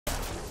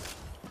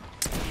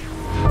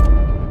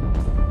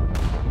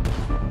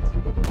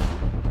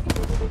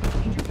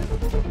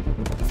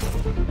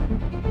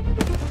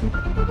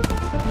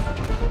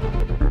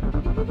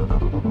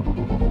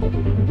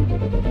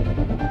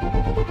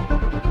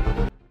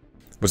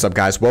What's up,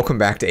 guys? Welcome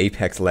back to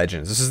Apex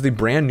Legends. This is the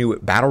brand new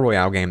Battle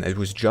Royale game that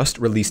was just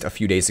released a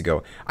few days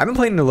ago. I've been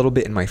playing it a little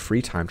bit in my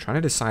free time, trying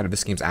to decide if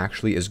this game's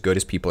actually as good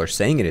as people are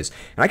saying it is.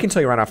 And I can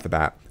tell you right off the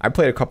bat, I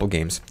played a couple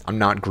games. I'm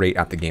not great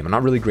at the game. I'm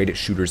not really great at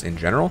shooters in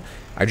general.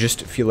 I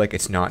just feel like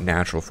it's not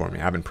natural for me.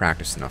 I haven't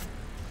practiced enough.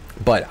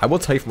 But I will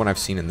tell you from what I've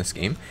seen in this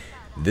game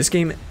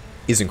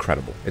is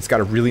incredible. It's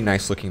got a really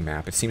nice looking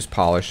map. It seems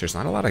polished. There's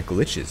not a lot of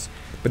glitches.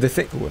 But the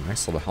thing... Ooh, a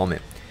nice little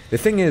helmet. The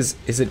thing is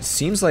it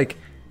seems like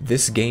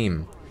this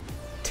game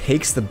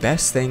takes the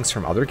best things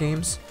from other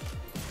games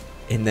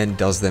and then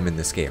does them in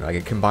this game. Like,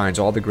 it combines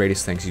all the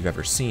greatest things you've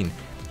ever seen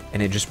and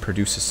it just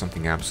produces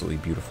something absolutely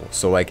beautiful.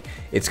 So, like,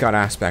 it's got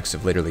aspects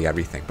of literally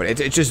everything, but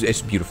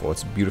it's beautiful.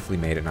 It's beautifully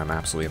made and I'm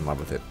absolutely in love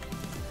with it.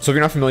 So if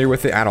you're not familiar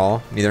with it at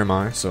all, neither am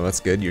I, so that's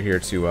good. You're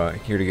here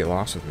to get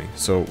lost with me.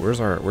 So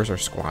where's our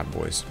squad,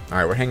 boys? All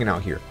right, we're hanging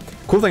out here.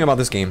 Cool thing about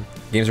this game,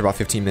 games are about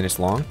 15 minutes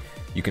long.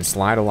 You can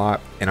slide a lot,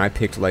 and I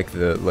picked like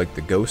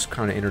the ghost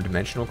kind of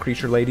interdimensional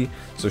creature lady,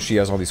 so she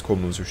has all these cool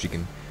moves where she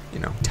can, you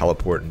know,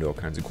 teleport and do all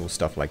kinds of cool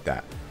stuff like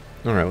that.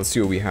 All right, let's see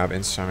what we have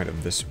inside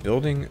of this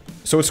building.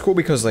 So it's cool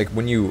because, like,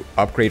 when you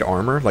upgrade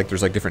armor, like,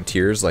 there's like different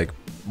tiers, like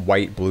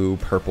white, blue,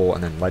 purple,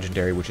 and then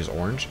legendary, which is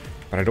orange.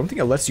 But I don't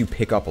think it lets you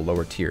pick up a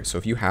lower tier. So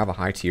if you have a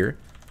high tier,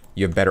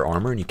 you have better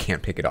armor and you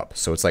can't pick it up.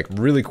 So it's like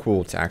really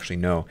cool to actually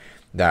know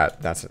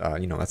that that's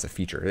you know, that's a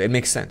feature. It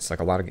makes sense. Like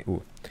a lot of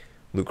ooh,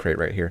 loot crate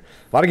right here.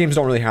 A lot of games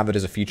don't really have that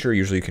as a feature.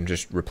 Usually you can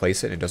just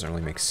replace it. It doesn't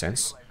really make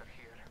sense.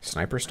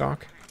 Sniper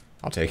stock.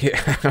 I'll take it.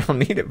 I don't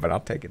need it, but I'll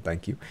take it.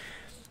 Thank you.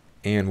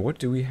 And what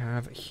do we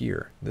have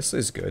here? This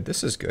is good.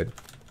 This is good.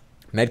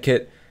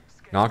 Medkit,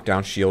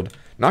 knockdown shield.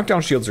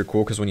 Knockdown shields are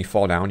cool because when you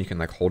fall down, you can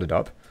like hold it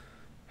up.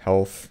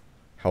 Health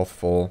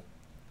full.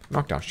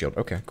 Knockdown shield.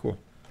 Okay, cool.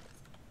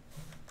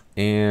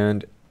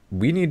 And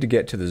we need to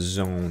get to the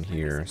zone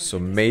here. So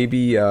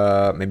maybe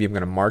maybe I'm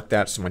gonna mark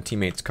that so my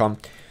teammates come.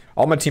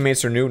 All my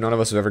teammates are new. None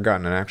of us have ever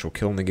gotten an actual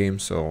kill in the game,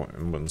 so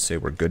I wouldn't say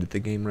we're good at the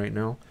game right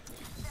now.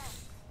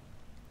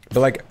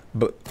 But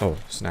oh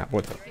snap!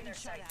 What the?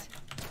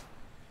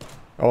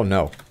 Oh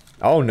no!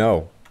 Oh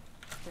no!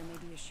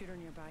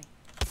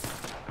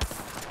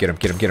 Get him!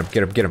 Get him! Get him!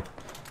 Get him! Get him!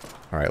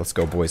 All right, let's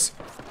go, boys.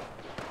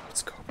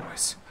 Let's go,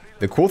 boys.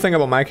 The cool thing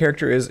about my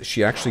character is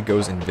she actually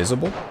goes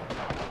invisible.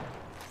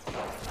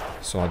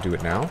 So I'll do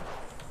it now.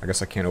 I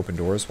guess I can't open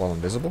doors while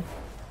invisible.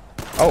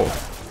 Oh!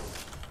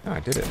 Oh,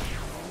 I did it.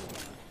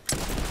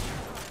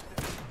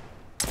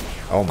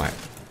 Oh my.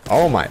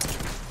 Oh my.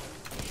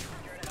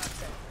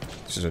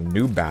 This is a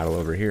new battle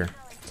over here.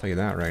 I'll tell you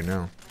that right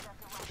now.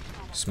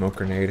 Smoke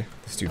grenade.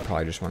 This dude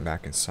probably just went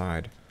back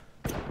inside.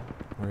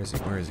 Where is he?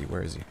 Where is he?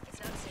 Where is he?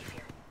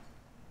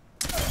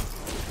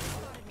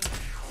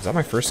 Is that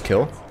my first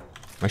kill?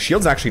 My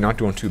shield's actually not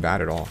doing too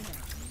bad at all.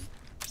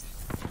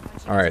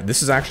 Alright,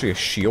 this is actually a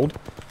shield.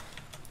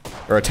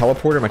 Or a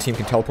teleporter. My team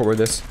can teleport with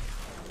this.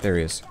 There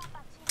he is.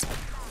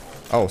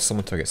 Oh,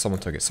 someone took it. Someone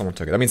took it. Someone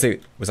took it. That means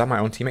they... Was that my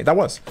own teammate? That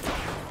was.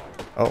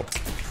 Oh.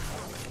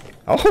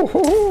 Oh, ho,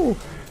 ho.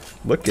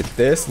 Look at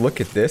this.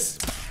 Look at this.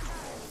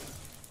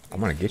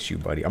 I'm gonna get you,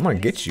 buddy. I'm gonna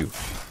get you.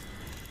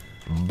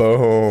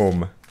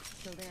 Boom.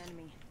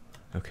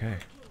 Okay.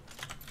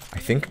 I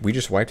think we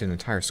just wiped an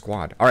entire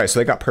squad. Alright, so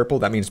they got purple.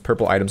 That means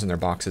purple items in their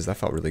boxes. That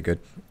felt really good.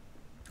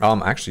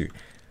 Actually,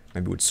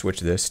 maybe we'd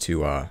switch this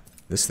to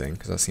this thing,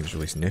 because that seems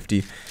really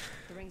nifty.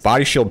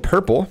 Body shield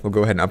purple. We'll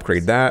go ahead and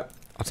upgrade that.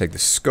 I'll take the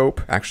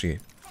scope. Actually,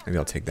 maybe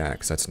I'll take that,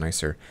 because that's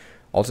nicer.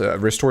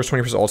 Restores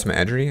 20% ultimate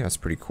energy. That's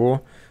pretty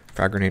cool.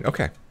 Frag grenade.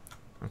 Okay.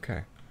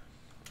 Okay.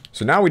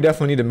 So now we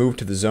definitely need to move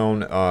to the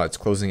zone. It's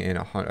closing in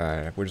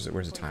where's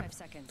the time?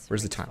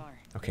 Where's the time?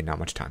 Okay, not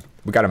much time.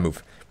 We gotta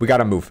move. We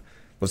gotta move.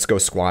 Let's go,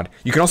 squad.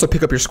 You can also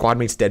pick up your squad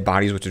mates' dead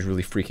bodies, which is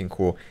really freaking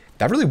cool.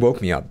 That really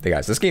woke me up,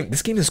 guys. This game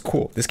is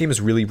cool. This game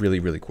is really, really,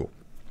 really cool.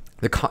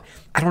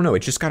 I don't know. It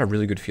just got a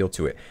really good feel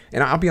to it.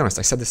 And I'll be honest.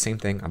 I said the same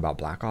thing about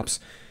Black Ops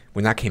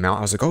when that came out.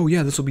 I was like, oh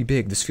yeah, this will be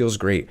big. This feels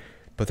great.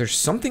 But there's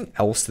something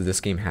else that this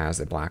game has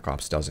that Black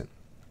Ops doesn't.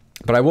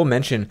 But I will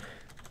mention,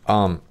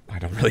 I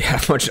don't really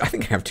have much. I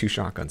think I have 2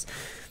 shotguns.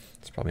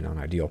 It's probably not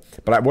ideal.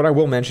 But what I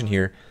will mention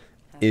here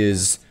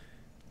is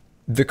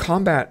the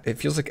combat. It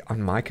feels like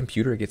on my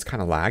computer it gets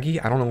kind of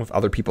laggy. I don't know if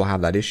other people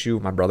have that issue.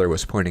 My brother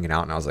was pointing it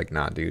out and I was like,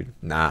 nah, dude,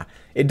 nah.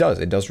 It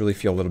does really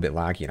feel a little bit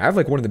laggy. And I have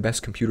like one of the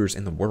best computers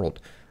in the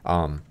world.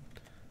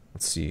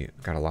 Let's see.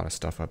 Got a lot of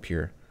stuff up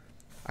here.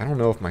 I don't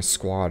know if my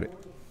squad...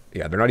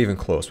 Yeah, they're not even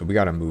close, but we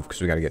gotta move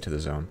because we gotta get to the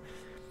zone.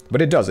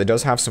 But it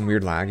does have some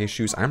weird lag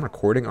issues. I'm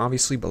recording,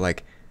 obviously, but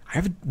like, I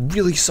have a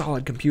really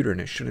solid computer and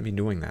it shouldn't be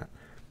doing that.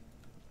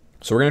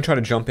 So we're gonna try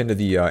to jump into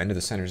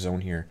the center zone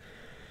here.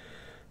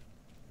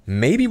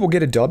 Maybe we'll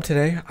get a dub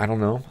today. I don't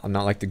know. I'm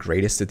not like the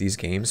greatest at these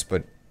games,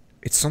 but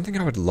it's something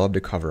I would love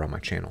to cover on my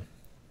channel.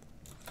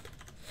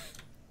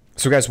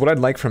 So guys, what I'd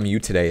like from you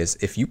today is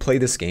if you play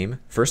this game,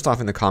 first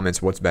off in the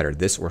comments, what's better,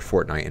 this or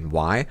Fortnite and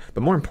why?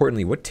 But more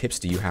importantly, what tips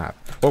do you have?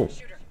 Oh.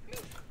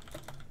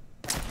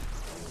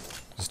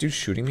 This dude's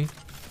shooting me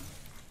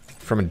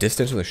from a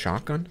distance with a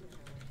shotgun?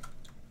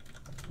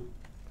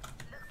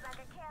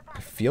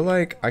 feel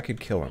like I could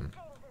kill him.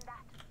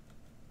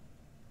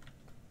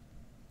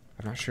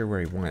 I'm not sure where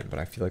he went, but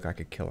I feel like I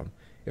could kill him.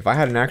 If I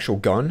had an actual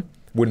gun,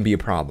 wouldn't be a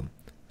problem.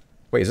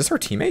 Wait, is this our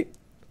teammate?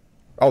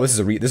 Oh, this is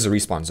a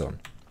respawn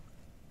zone.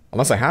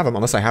 Unless I have him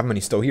and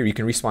he's still here, you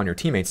can respawn your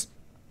teammates.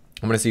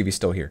 I'm gonna see if he's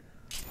still here.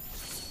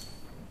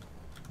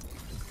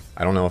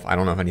 I don't know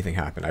if anything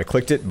happened. I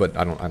clicked it, but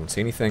I don't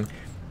see anything.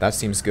 That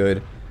seems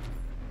good.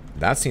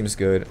 That seems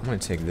good. I'm gonna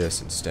take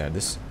this instead.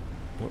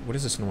 What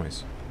is this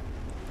noise?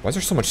 Why is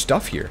there so much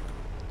stuff here?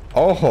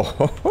 Oh, ho,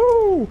 ho,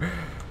 ho.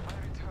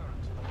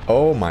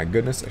 Oh my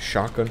goodness, a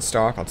shotgun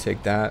stock. I'll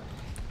take that.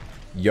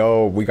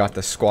 Yo, we got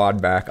the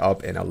squad back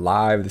up and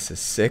alive. This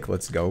is sick.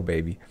 Let's go,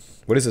 baby.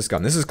 What is this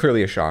gun? This is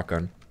clearly a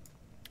shotgun.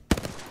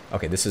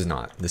 Okay, this is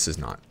not. This is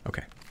not.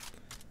 Okay.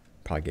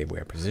 Probably gave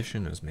away our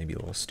position. It was maybe a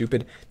little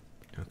stupid.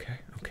 Okay,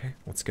 okay.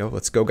 Let's go.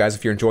 Let's go, guys.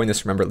 If you're enjoying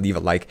this, remember, leave a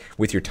like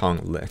with your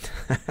tongue lit.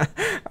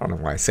 I don't know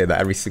why I say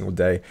that every single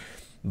day.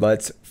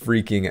 Let's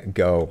freaking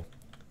go.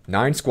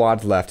 9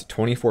 squads left.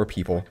 24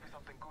 people.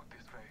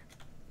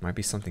 Might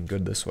be something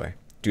good this way.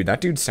 Dude,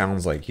 that dude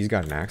sounds like he's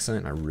got an accent,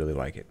 and I really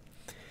like it.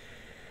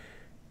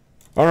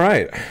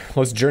 Alright,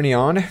 let's journey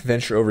on.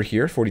 Venture over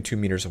here, 42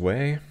 meters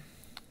away.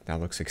 That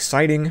looks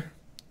exciting.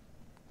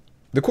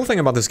 The cool thing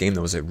about this game,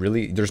 though, is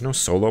there's no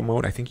solo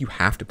mode. I think you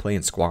have to play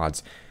in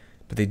squads.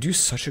 But they do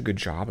such a good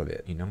job of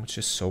it, you know? It's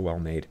just so well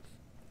made.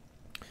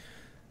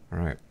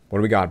 Alright, what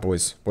do we got,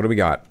 boys? What do we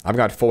got? I've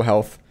got full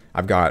health.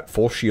 I've got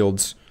full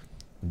shields.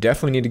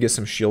 Definitely need to get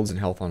some shields and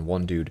health on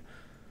one dude.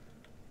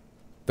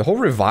 The whole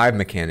revive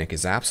mechanic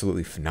is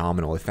absolutely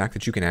phenomenal. The fact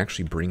that you can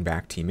actually bring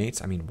back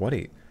teammates. I mean,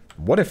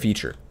 what a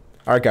feature.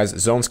 Alright, guys,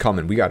 zone's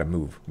coming. We gotta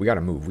move. We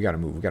gotta move. We gotta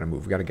move. We gotta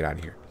move. We gotta get out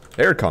of here.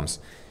 There it comes.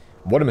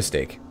 What a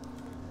mistake.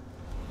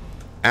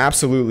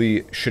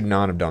 Absolutely should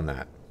not have done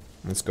that.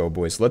 Let's go,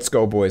 boys. Let's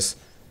go, boys.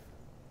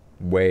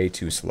 Way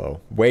too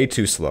slow. Way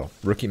too slow.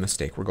 Rookie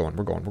mistake. We're going.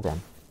 We're going. We're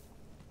going.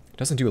 It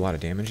doesn't do a lot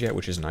of damage yet,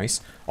 which is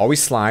nice.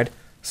 Always slide.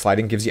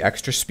 Sliding gives you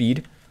extra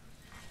speed.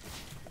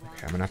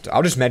 Okay, I'm gonna have to...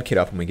 I'll just medkit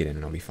up when we get in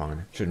and I'll be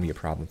fine. Shouldn't be a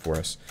problem for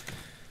us.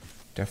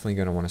 Definitely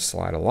gonna want to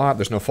slide a lot.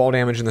 There's no fall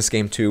damage in this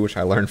game too, which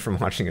I learned from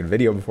watching a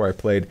video before I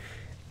played.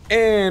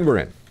 And we're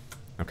in.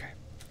 Okay.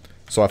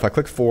 So if I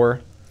click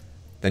 4,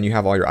 then you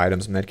have all your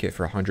items. Medkit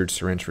for 100,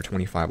 syringe for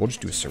 25. We'll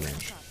just do a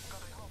syringe.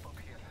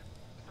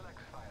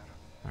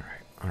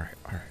 Alright.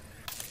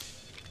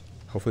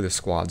 Hopefully the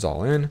squad's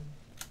all in.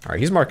 Alright,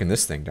 he's marking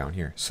this thing down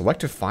here.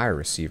 Selective fire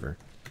receiver.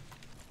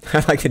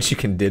 I like that you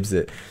can dibs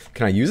it.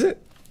 Can I use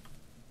it?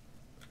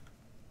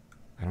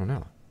 I don't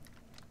know.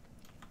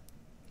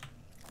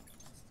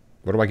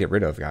 What do I get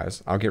rid of,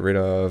 guys? I'll get rid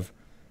of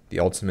the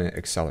ultimate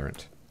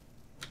accelerant.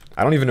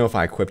 I don't even know if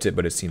I equipped it,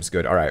 but it seems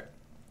good. Alright.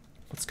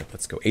 Let's go,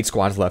 let's go. 8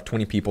 squads left,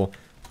 20 people.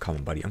 I'm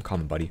coming, buddy. I'm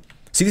coming, buddy.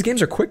 See, these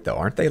games are quick, though,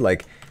 aren't they?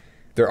 Like,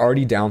 they're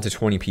already down to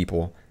 20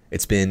 people.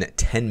 It's been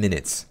 10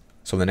 minutes.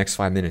 So in the next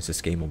 5 minutes, this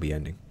game will be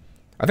ending.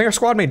 I think our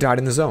squad mate died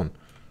in the zone.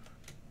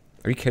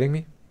 Are you kidding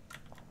me?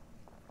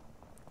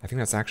 I think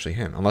that's actually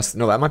him. Unless,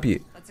 no, that might be...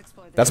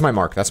 That's my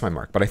mark. That's my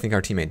mark. But I think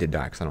our teammate did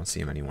die because I don't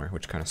see him anywhere,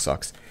 which kind of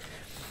sucks.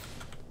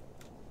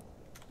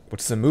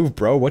 What's the move,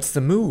 bro? What's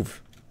the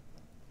move?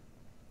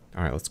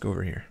 Alright, let's go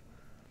over here.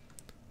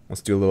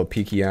 Let's do a little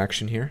peeky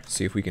action here.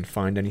 See if we can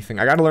find anything.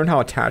 I gotta learn how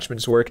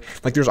attachments work.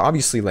 Like, there's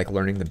obviously, like,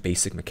 learning the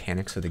basic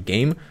mechanics of the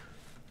game.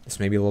 This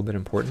may be a little bit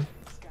important.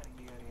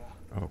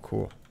 Oh,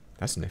 cool.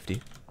 That's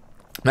nifty.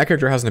 My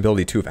character has an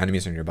ability, too. If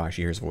enemies are nearby,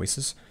 she hears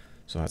voices.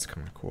 So that's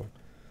kind of cool.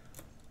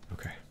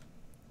 Okay.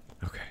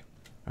 Okay.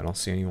 I don't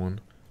see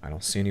anyone. I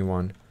don't see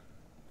anyone.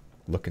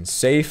 Looking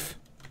safe.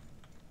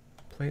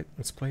 Play it.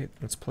 Let's play it.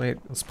 Let's play it.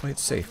 Let's play it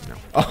safe. No.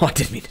 Oh, I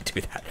didn't mean to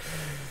do that.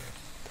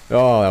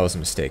 Oh, that was a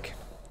mistake.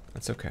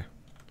 That's okay.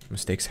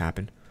 Mistakes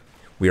happen.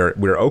 We're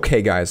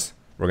okay, guys.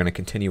 We're gonna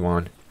continue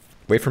on.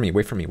 Wait for me.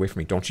 Wait for me. Wait for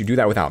me. Don't you do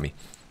that without me.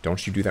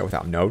 Don't you do that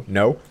without me. No.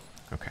 No.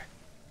 Okay.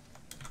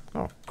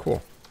 Oh,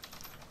 cool.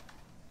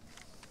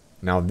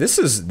 Now this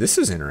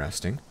is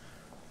interesting.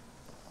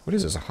 What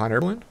is this? A hot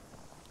air balloon?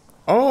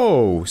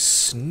 Oh,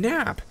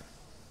 snap.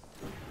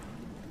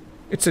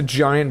 It's a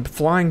giant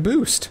flying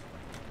boost.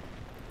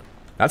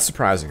 That's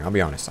surprising, I'll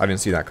be honest. I didn't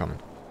see that coming.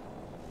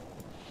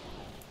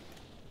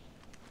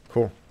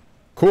 Cool.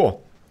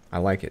 Cool. I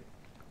like it.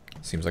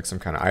 Seems like some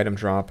kind of item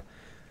drop.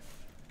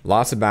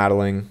 Lots of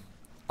battling.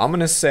 I'm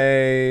gonna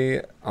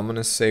say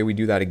we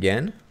do that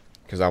again.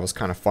 Because that was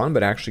kind of fun,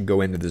 but actually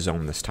go into the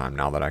zone this time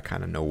now that I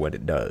kind of know what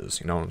it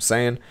does. You know what I'm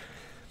saying?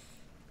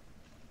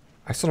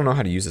 I still don't know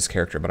how to use this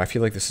character, but I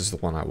feel like this is the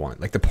one I want.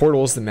 Like, the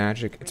portal is the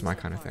magic. It's my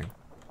kind of thing.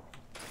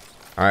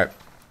 Alright.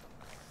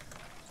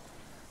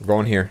 We're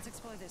going here.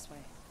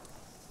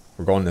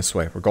 We're going this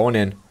way. We're going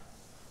in.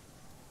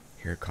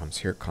 Here it comes.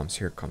 Here it comes.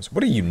 Here it comes.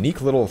 What a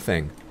unique little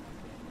thing.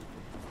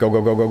 Go,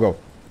 go, go, go, go.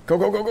 Go,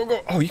 go, go, go,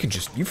 go. Oh, you can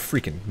just... You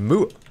freaking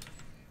move.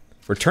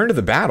 Return to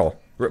the battle.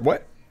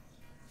 What?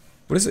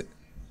 What is it?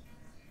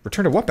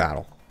 Return to what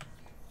battle?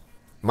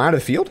 Am I out of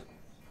the field?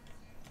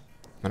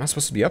 Am I not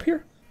supposed to be up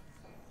here?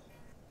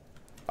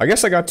 I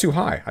guess I got too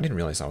high. I didn't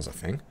realize that was a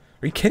thing.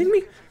 Are you kidding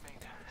me?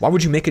 Why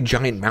would you make a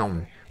giant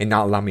mountain and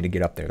not allow me to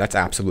get up there? That's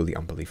absolutely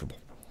unbelievable.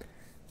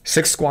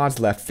 6 squads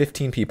left,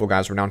 15 people,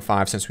 guys. We're down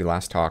 5 since we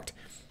last talked.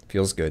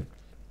 Feels good.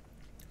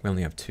 We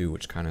only have 2,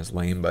 which kind of is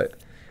lame, but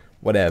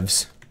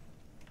whatevs.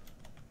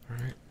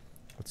 Alright,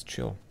 let's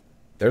chill.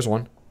 There's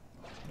one.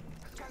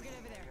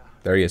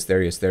 There he is,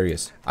 there he is, there he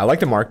is. I like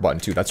the mark button,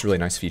 too. That's a really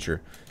nice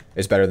feature.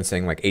 It's better than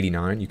saying, like,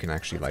 89. You can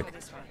actually, like...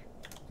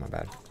 My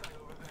bad.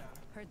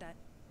 Where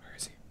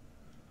is he?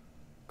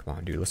 Come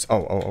on, dude. Let's...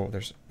 Oh,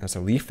 that's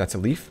a leaf. That's a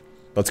leaf.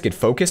 Let's get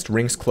focused.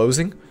 Ring's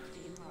closing.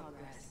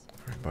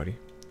 Alright, buddy.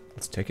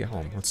 Let's take it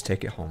home. Let's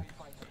take it home.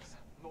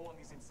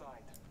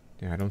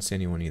 Yeah, I don't see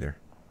anyone either.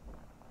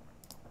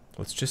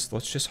 Let's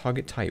just hug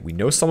it tight. We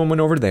know someone went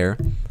over there,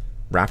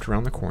 wrapped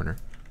around the corner.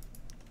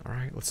 All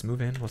right, let's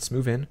move in. Let's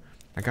move in.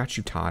 I got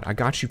you, Todd. I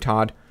got you,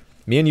 Todd.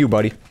 Me and you,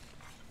 buddy.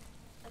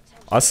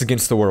 Us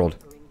against the world.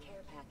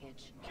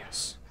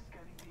 Yes.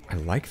 I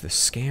like the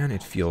scan.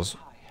 It feels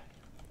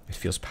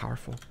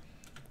powerful.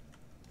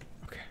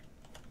 Okay.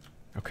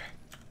 Okay.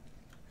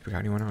 We got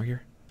anyone out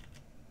here?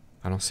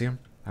 I don't see him.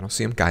 I don't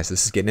see him. Guys,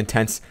 this is getting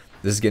intense.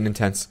 This is getting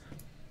intense.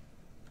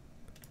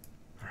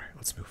 All right,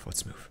 let's move.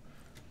 Let's move.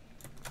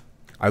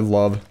 I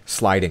love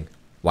sliding.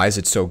 Why is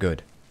it so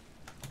good?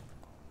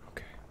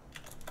 Okay.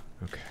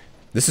 Okay.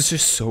 This is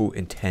just so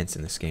intense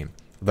in this game.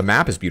 The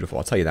map is beautiful.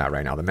 I'll tell you that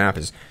right now. The map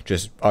is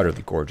just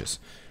utterly gorgeous.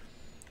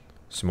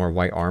 Some more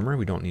white armor.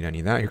 We don't need any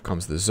of that. Here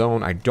comes the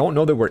zone. I don't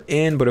know that we're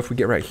in, but if we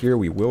get right here,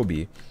 we will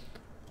be.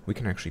 We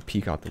can actually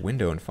peek out the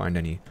window and find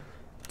any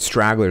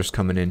stragglers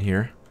coming in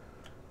here.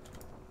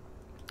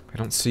 I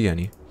don't see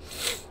any.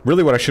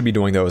 Really what I should be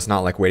doing, though, is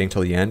not like waiting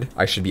till the end.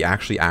 I should be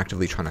actually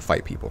actively trying to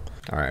fight people.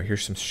 Alright,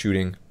 here's some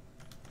shooting.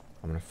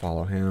 I'm going to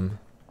follow him.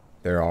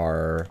 There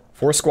are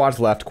 4 squads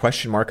left,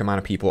 question mark amount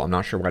of people. I'm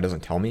not sure why it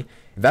doesn't tell me.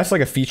 If that's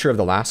like a feature of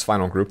the last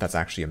final group, that's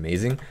actually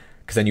amazing.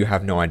 Because then you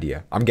have no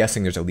idea. I'm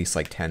guessing there's at least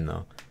like 10,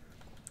 though.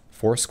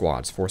 4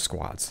 squads, 4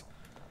 squads.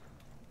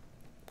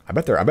 I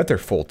bet they're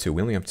full, too.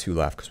 We only have 2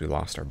 left because we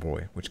lost our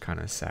boy, which kind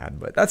of is sad.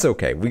 But that's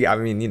okay. I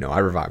mean, you know, I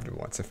revived him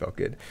once. It felt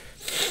good.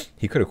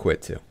 He could have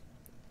quit, too.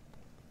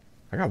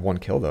 I got 1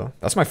 kill, though.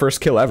 That's my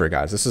first kill ever,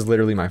 guys. This is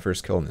literally my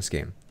first kill in this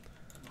game.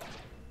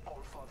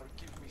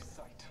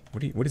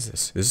 What is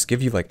this? Does this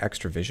give you, like,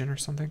 extra vision or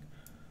something?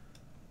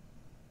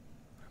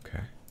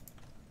 Okay.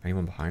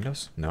 Anyone behind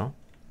us? No?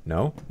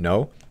 No?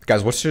 No?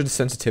 Guys, what should the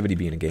sensitivity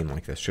be in a game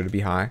like this? Should it be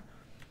high?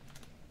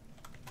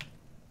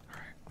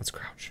 Alright, let's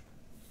crouch.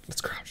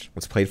 Let's crouch.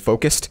 Let's play it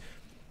focused.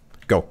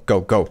 Go,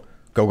 go, go.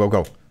 Go, go,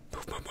 go.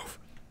 Move, move, move.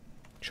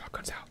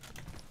 Shotgun's out.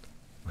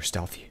 We're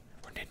stealthy.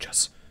 We're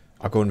ninjas.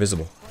 I'll go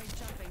invisible.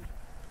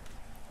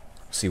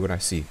 See what I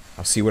see.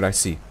 I'll see what I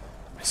see.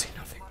 I see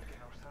nothing.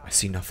 I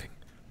see nothing.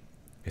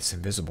 It's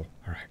invisible.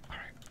 Alright,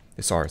 alright.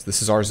 It's ours.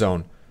 This is our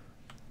zone.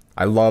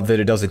 I love that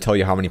it doesn't tell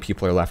you how many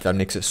people are left. That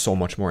makes it so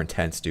much more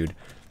intense, dude.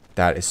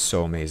 That is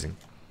so amazing.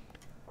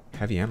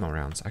 Heavy ammo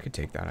rounds. I could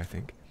take that, I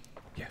think.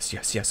 Yes,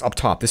 yes, yes. Up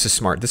top. This is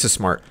smart. This is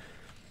smart.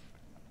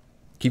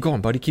 Keep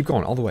going, buddy. Keep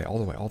going. All the way, all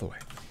the way, all the way.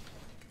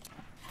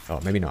 Oh,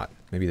 maybe not.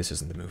 Maybe this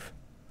isn't the move.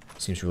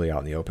 Seems really out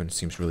in the open.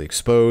 Seems really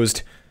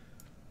exposed.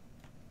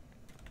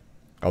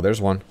 Oh,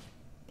 there's one.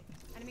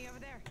 Enemy over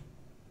there.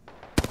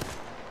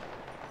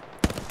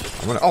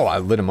 Oh, I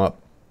lit him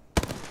up.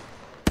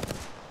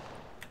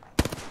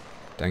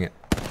 Dang it.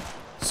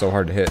 So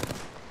hard to hit.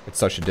 It's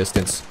such a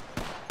distance.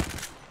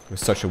 With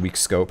such a weak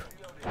scope.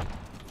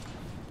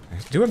 I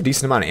do have a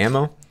decent amount of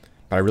ammo,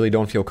 but I really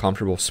don't feel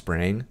comfortable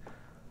spraying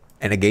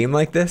in a game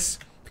like this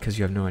because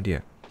you have no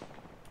idea.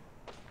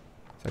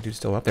 Is that dude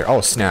still up there?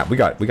 Oh, snap. We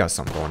got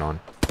something going on.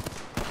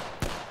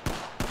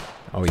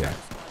 Oh, yeah.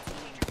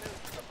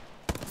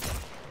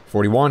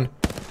 41.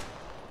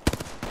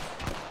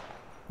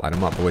 Light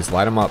him up, boys.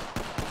 Light him up.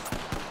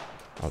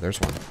 Oh,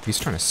 there's one. He's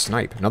trying to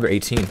snipe. Another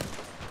 18.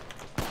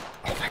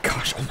 Oh my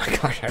gosh. Oh my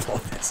gosh. I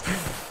love this.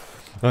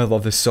 I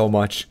love this so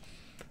much.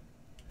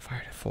 If I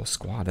had a full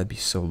squad, that'd be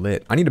so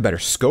lit. I need a better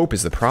scope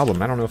is the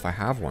problem. I don't know if I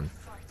have one.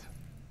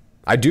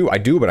 I do,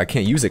 but I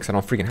can't use it because I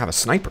don't freaking have a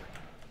sniper.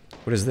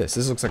 What is this?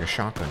 This looks like a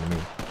shotgun to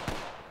me.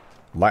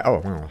 Oh,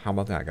 wow. How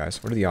about that,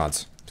 guys? What are the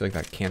odds? I feel like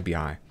that can't be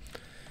high.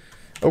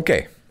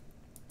 Okay.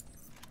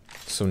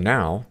 So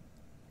now,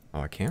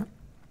 oh, I can't.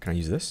 Can I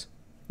use this?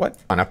 What?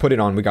 And I put it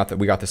on. We got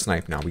the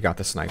snipe now. We got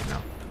the snipe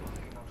now.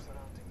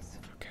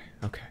 Okay.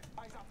 Okay.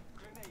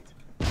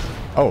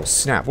 Oh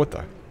snap! What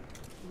the?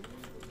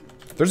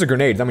 There's a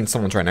grenade. That means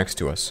someone's right next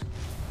to us.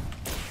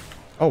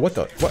 Oh, what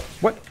the?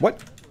 What?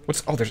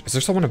 What's? Oh, is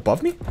there someone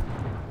above me?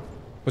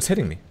 What's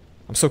hitting me?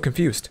 I'm so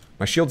confused.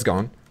 My shield's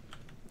gone.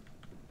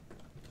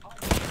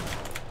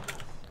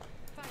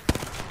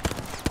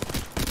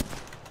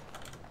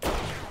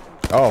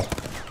 Oh.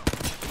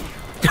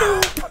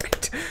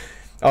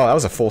 Oh, that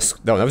was a full...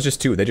 No, that was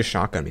just 2. They just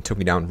shotgunned me. Took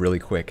me down really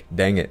quick.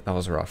 Dang it. That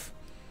was rough.